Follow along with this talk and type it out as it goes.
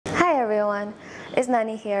everyone, it's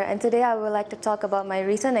Nani here, and today I would like to talk about my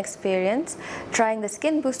recent experience trying the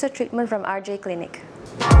Skin Booster treatment from RJ Clinic.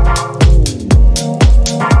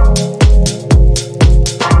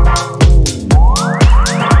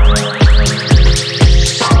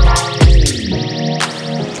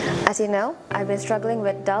 As you know, I've been struggling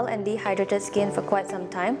with dull and dehydrated skin for quite some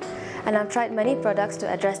time, and I've tried many products to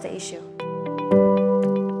address the issue.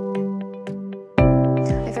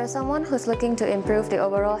 If you're someone who's looking to improve the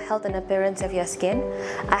overall health and appearance of your skin,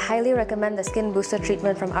 I highly recommend the Skin Booster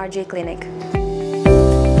treatment from RJ Clinic.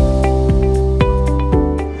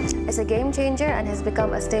 It's a game changer and has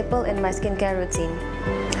become a staple in my skincare routine.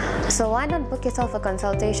 So why not book yourself a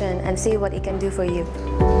consultation and see what it can do for you?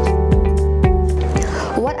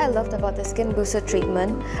 What I loved about the Skin Booster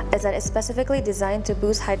treatment is that it's specifically designed to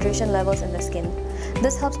boost hydration levels in the skin.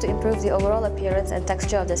 This helps to improve the overall appearance and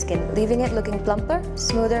texture of the skin, leaving it looking plumper,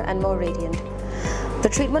 smoother, and more radiant. The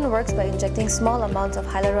treatment works by injecting small amounts of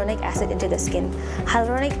hyaluronic acid into the skin.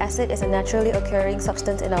 Hyaluronic acid is a naturally occurring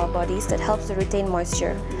substance in our bodies that helps to retain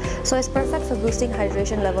moisture, so it's perfect for boosting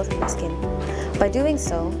hydration levels in the skin. By doing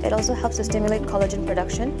so, it also helps to stimulate collagen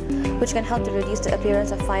production, which can help to reduce the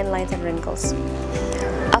appearance of fine lines and wrinkles.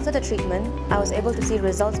 After the treatment, I was able to see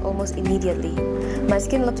results almost immediately. My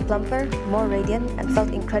skin looked plumper, more radiant, and felt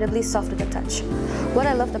incredibly soft to the touch. What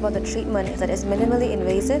I loved about the treatment is that it's minimally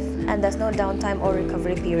invasive and there's no downtime or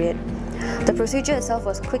recovery period. The procedure itself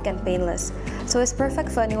was quick and painless, so it's perfect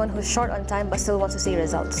for anyone who's short on time but still wants to see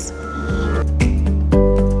results.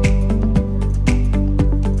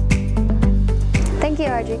 Thank you,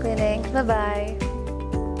 RJ Clinic. Bye-bye.